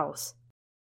own house.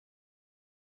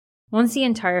 Once the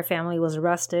entire family was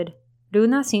arrested,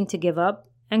 Runa seemed to give up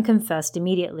and confessed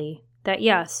immediately that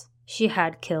yes, she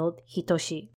had killed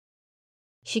Hitoshi.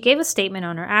 She gave a statement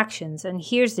on her actions, and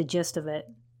here's the gist of it.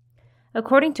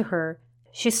 According to her,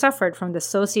 she suffered from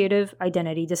dissociative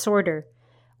identity disorder,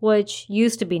 which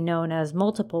used to be known as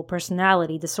multiple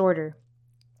personality disorder.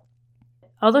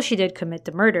 Although she did commit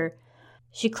the murder,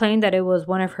 she claimed that it was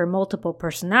one of her multiple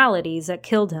personalities that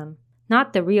killed him,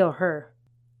 not the real her.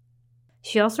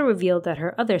 She also revealed that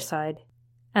her other side,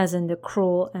 as in the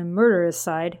cruel and murderous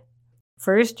side,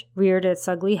 first reared its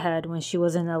ugly head when she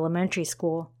was in elementary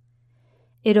school.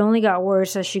 It only got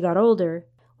worse as she got older,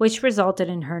 which resulted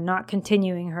in her not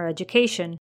continuing her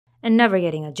education and never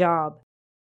getting a job.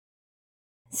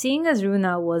 Seeing as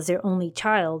Runa was their only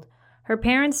child, her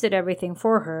parents did everything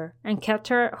for her and kept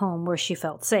her at home where she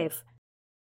felt safe.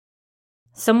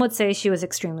 Some would say she was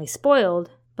extremely spoiled,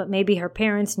 but maybe her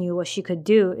parents knew what she could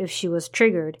do if she was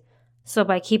triggered, so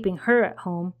by keeping her at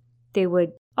home, they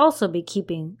would also be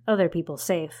keeping other people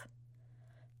safe.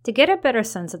 To get a better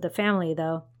sense of the family,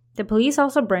 though, the police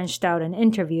also branched out and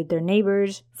interviewed their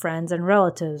neighbors, friends, and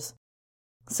relatives.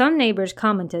 Some neighbors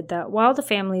commented that while the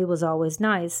family was always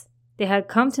nice, they had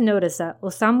come to notice that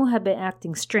Osamu had been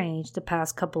acting strange the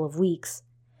past couple of weeks.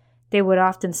 They would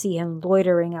often see him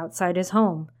loitering outside his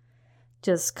home,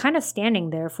 just kind of standing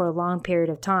there for a long period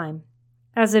of time,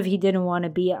 as if he didn't want to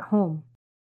be at home.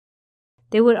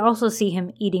 They would also see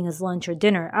him eating his lunch or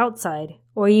dinner outside,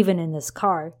 or even in his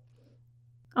car,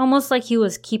 almost like he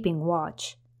was keeping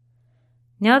watch.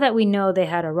 Now that we know they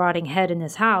had a rotting head in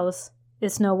his house,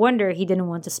 it's no wonder he didn't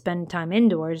want to spend time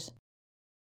indoors.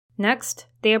 Next,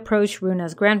 they approached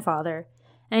Runa's grandfather,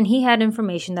 and he had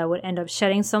information that would end up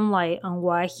shedding some light on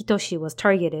why Hitoshi was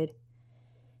targeted.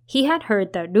 He had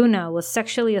heard that Runa was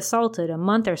sexually assaulted a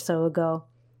month or so ago,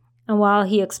 and while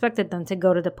he expected them to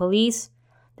go to the police,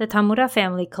 the Tamura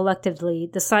family collectively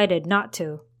decided not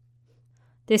to.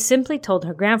 They simply told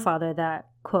her grandfather that,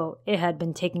 quote, it had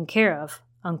been taken care of,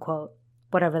 unquote,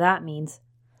 whatever that means.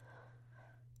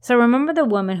 So remember the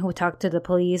woman who talked to the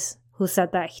police, who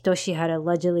said that Hitoshi had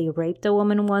allegedly raped a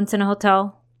woman once in a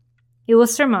hotel? It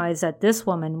was surmised that this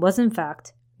woman was in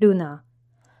fact Runa.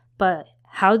 But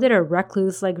how did a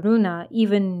recluse like Runa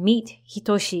even meet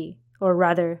Hitoshi, or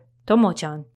rather,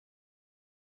 Tomo-chan?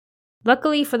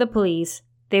 Luckily for the police,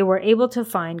 they were able to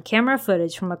find camera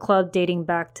footage from a club dating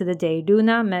back to the day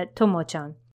Runa met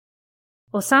Tomo-chan.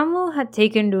 Osamu had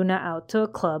taken Runa out to a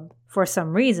club for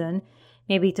some reason,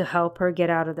 maybe to help her get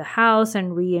out of the house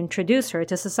and reintroduce her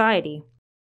to society.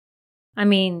 I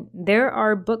mean, there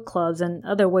are book clubs and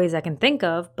other ways I can think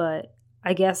of, but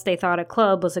I guess they thought a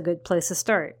club was a good place to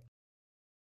start.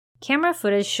 Camera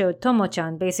footage showed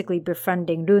Tomo-chan basically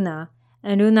befriending Runa,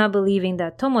 and Runa believing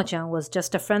that Tomo-chan was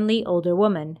just a friendly older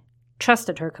woman,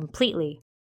 trusted her completely.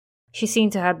 She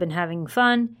seemed to have been having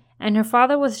fun, and her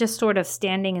father was just sort of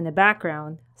standing in the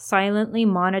background, silently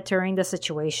monitoring the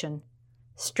situation.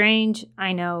 Strange,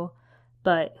 I know,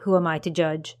 but who am I to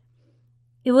judge?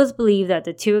 It was believed that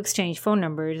the two exchanged phone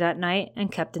numbers that night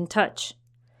and kept in touch.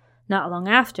 Not long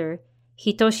after,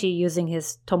 Hitoshi, using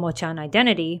his Tomo-chan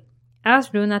identity,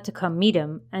 asked Runa to come meet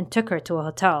him and took her to a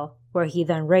hotel, where he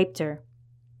then raped her.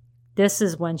 This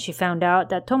is when she found out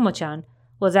that Tomo-chan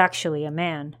was actually a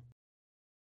man.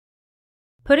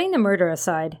 Putting the murder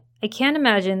aside, I can't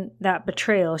imagine that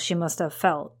betrayal she must have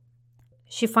felt.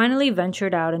 She finally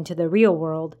ventured out into the real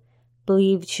world,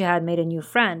 believed she had made a new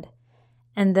friend,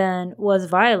 and then was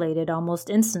violated almost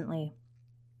instantly.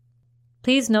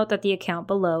 Please note that the account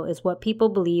below is what people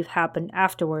believe happened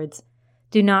afterwards.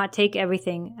 Do not take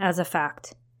everything as a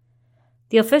fact.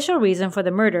 The official reason for the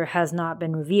murder has not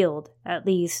been revealed, at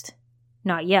least,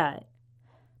 not yet.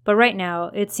 But right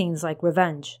now, it seems like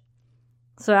revenge.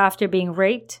 So after being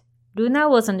raped, Runa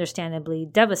was understandably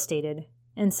devastated,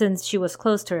 and since she was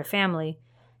close to her family,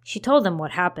 she told them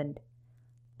what happened.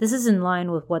 This is in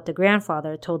line with what the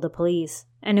grandfather told the police,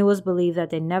 and it was believed that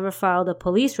they never filed a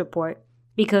police report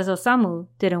because Osamu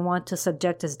didn't want to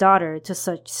subject his daughter to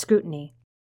such scrutiny.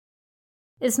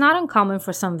 It's not uncommon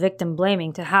for some victim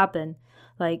blaming to happen,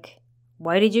 like,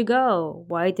 why did you go?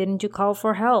 Why didn't you call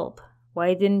for help?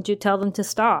 Why didn't you tell them to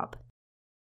stop?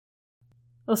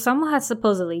 Osamu had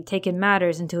supposedly taken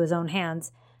matters into his own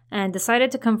hands and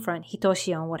decided to confront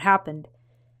Hitoshi on what happened,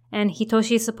 and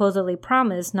Hitoshi supposedly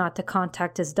promised not to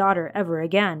contact his daughter ever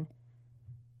again.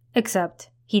 Except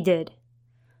he did.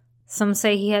 Some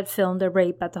say he had filmed a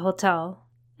rape at the hotel,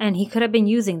 and he could have been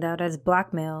using that as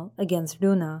blackmail against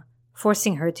Runa,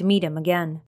 forcing her to meet him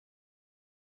again.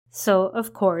 So,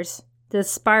 of course,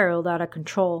 this spiraled out of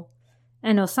control,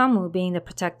 and Osamu, being the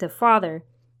protective father,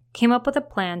 came up with a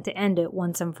plan to end it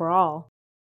once and for all.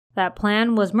 That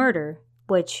plan was murder,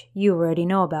 which you already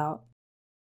know about.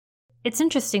 It's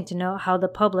interesting to note how the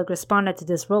public responded to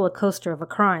this roller coaster of a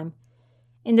crime.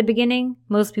 In the beginning,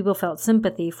 most people felt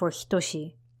sympathy for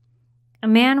Hitoshi. A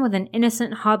man with an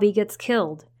innocent hobby gets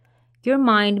killed. Your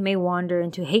mind may wander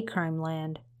into hate crime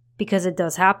land, because it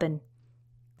does happen.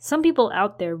 Some people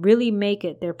out there really make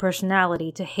it their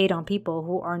personality to hate on people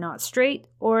who are not straight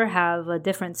or have a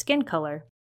different skin color.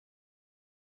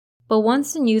 But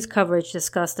once the news coverage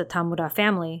discussed the Tamura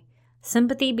family,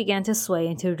 sympathy began to sway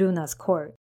into Runa's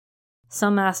court.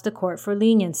 Some asked the court for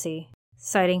leniency,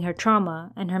 citing her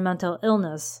trauma and her mental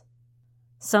illness.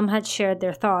 Some had shared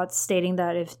their thoughts, stating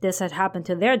that if this had happened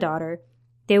to their daughter,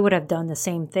 they would have done the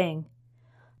same thing.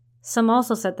 Some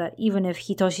also said that even if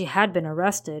Hitoshi had been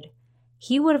arrested,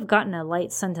 he would have gotten a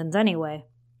light sentence anyway.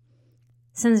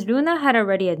 Since Runa had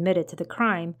already admitted to the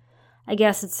crime, I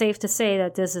guess it's safe to say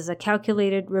that this is a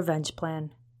calculated revenge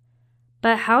plan.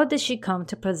 But how did she come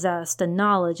to possess the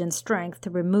knowledge and strength to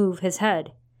remove his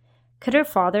head? Could her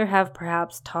father have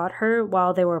perhaps taught her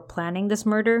while they were planning this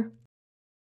murder?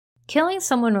 Killing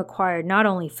someone required not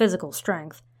only physical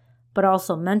strength, but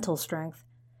also mental strength.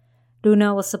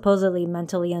 Runa was supposedly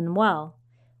mentally unwell.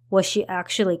 Was she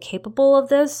actually capable of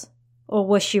this? Or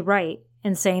was she right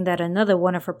in saying that another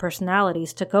one of her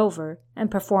personalities took over and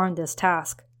performed this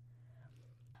task?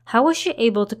 How was she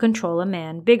able to control a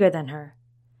man bigger than her?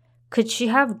 Could she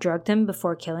have drugged him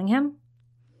before killing him?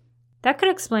 That could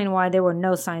explain why there were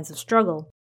no signs of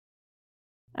struggle.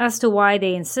 As to why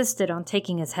they insisted on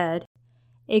taking his head,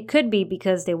 it could be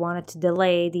because they wanted to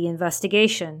delay the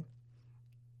investigation.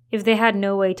 If they had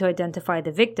no way to identify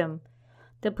the victim,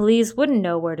 the police wouldn't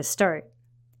know where to start.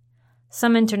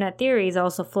 Some internet theories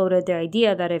also floated the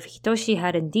idea that if Hitoshi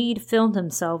had indeed filmed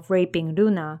himself raping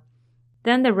Runa,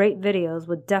 then the rape videos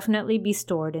would definitely be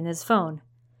stored in his phone.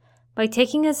 By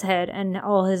taking his head and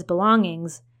all his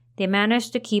belongings, they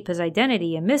managed to keep his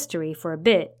identity a mystery for a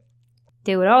bit.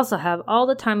 They would also have all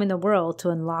the time in the world to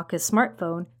unlock his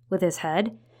smartphone with his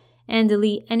head and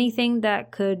delete anything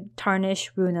that could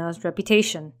tarnish Runa's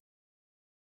reputation.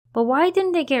 But why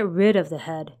didn't they get rid of the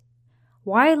head?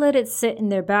 Why let it sit in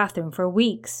their bathroom for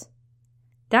weeks?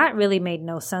 That really made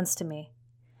no sense to me.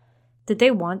 Did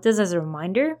they want this as a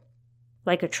reminder?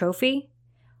 Like a trophy?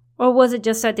 Or was it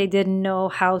just that they didn't know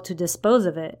how to dispose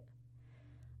of it?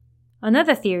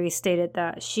 Another theory stated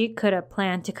that she could have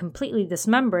planned to completely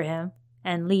dismember him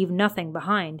and leave nothing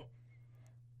behind.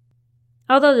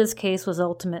 Although this case was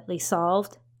ultimately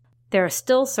solved, there are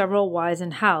still several whys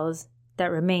and hows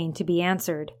that remain to be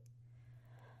answered.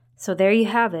 So there you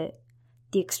have it,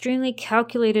 the extremely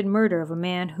calculated murder of a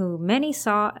man who many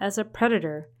saw as a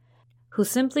predator, who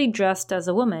simply dressed as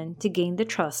a woman to gain the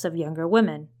trust of younger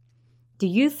women. Do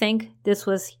you think this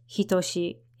was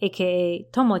Hitoshi, aka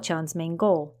Tomo-chan's main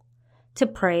goal? To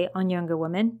prey on younger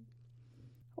women?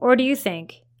 Or do you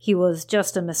think he was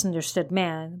just a misunderstood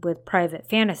man with private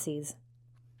fantasies?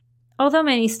 Although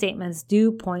many statements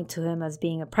do point to him as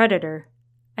being a predator,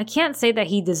 I can't say that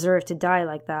he deserved to die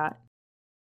like that.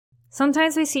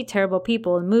 Sometimes we see terrible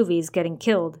people in movies getting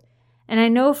killed, and I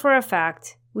know for a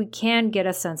fact we can get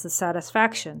a sense of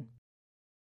satisfaction.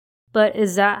 But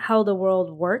is that how the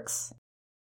world works?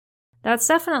 That's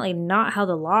definitely not how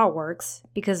the law works,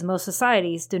 because most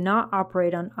societies do not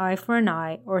operate on eye for an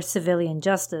eye or civilian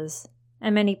justice,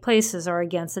 and many places are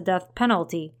against the death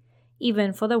penalty,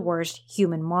 even for the worst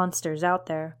human monsters out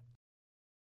there.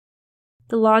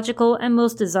 The logical and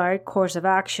most desired course of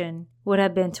action would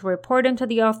have been to report him to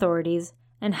the authorities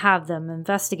and have them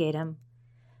investigate him.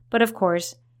 But of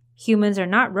course, humans are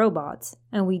not robots,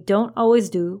 and we don't always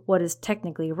do what is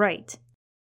technically right.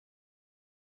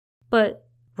 But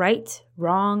right,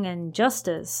 wrong, and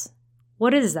justice,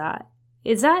 what is that?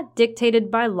 Is that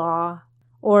dictated by law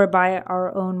or by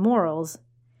our own morals?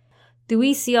 Do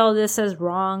we see all this as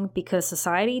wrong because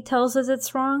society tells us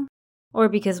it's wrong, or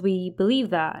because we believe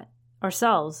that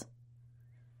ourselves?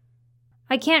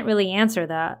 I can't really answer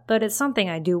that, but it's something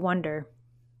I do wonder.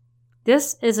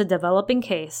 This is a developing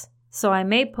case, so I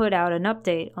may put out an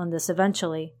update on this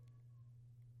eventually.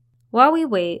 While we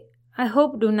wait, I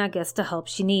hope Runa gets the help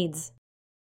she needs.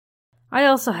 I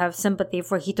also have sympathy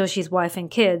for Hitoshi's wife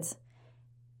and kids,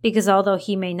 because although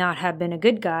he may not have been a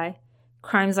good guy,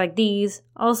 crimes like these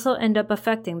also end up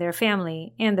affecting their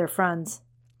family and their friends.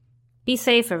 Be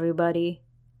safe, everybody.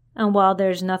 And while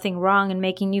there's nothing wrong in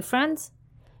making new friends,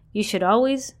 you should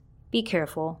always be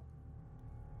careful.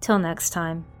 Till next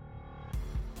time.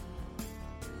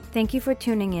 Thank you for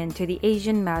tuning in to the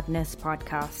Asian Madness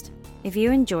podcast. If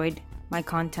you enjoyed my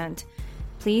content,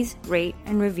 please rate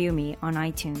and review me on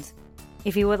iTunes.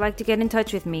 If you would like to get in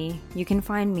touch with me, you can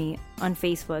find me on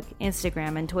Facebook,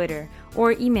 Instagram, and Twitter,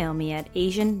 or email me at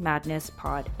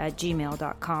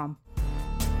asianmadnesspod@gmail.com.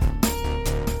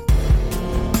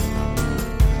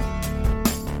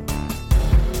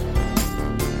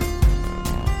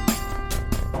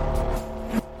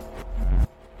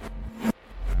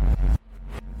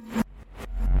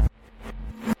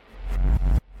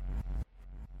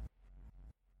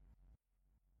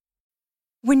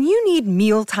 When you need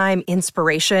mealtime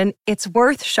inspiration, it's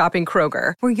worth shopping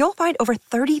Kroger, where you'll find over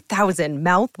 30,000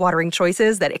 mouth-watering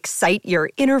choices that excite your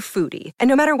inner foodie. And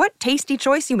no matter what tasty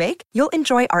choice you make, you'll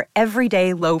enjoy our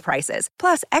everyday low prices,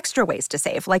 plus extra ways to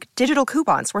save, like digital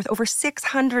coupons worth over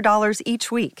 $600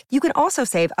 each week. You can also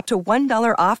save up to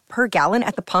 $1 off per gallon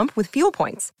at the pump with fuel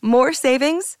points. More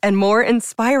savings and more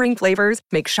inspiring flavors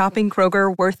make shopping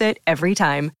Kroger worth it every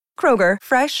time. Kroger,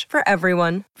 fresh for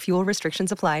everyone. Fuel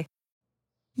restrictions apply.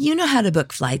 You know how to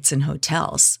book flights and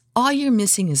hotels. All you're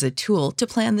missing is a tool to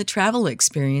plan the travel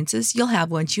experiences you'll have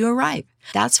once you arrive.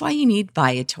 That's why you need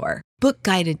Viator. Book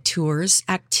guided tours,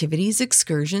 activities,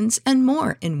 excursions, and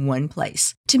more in one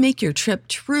place to make your trip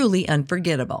truly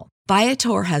unforgettable.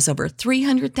 Viator has over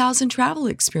 300,000 travel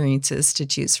experiences to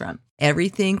choose from.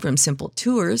 Everything from simple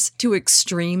tours to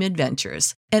extreme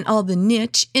adventures and all the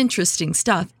niche, interesting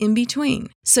stuff in between.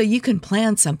 So you can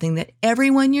plan something that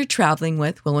everyone you're traveling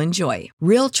with will enjoy.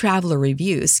 Real traveler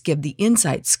reviews give the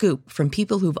inside scoop from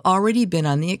people who've already been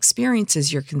on the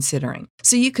experiences you're considering.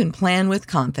 So you can plan with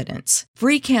confidence.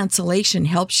 Free cancellation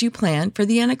helps you plan for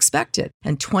the unexpected.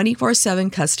 And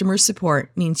 24/7 customer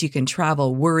support means you can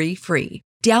travel worry-free.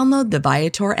 Download the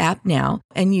Viator app now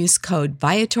and use code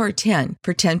Viator10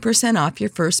 for 10% off your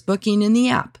first booking in the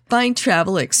app. Find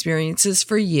travel experiences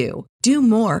for you. Do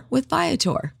more with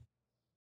Viator.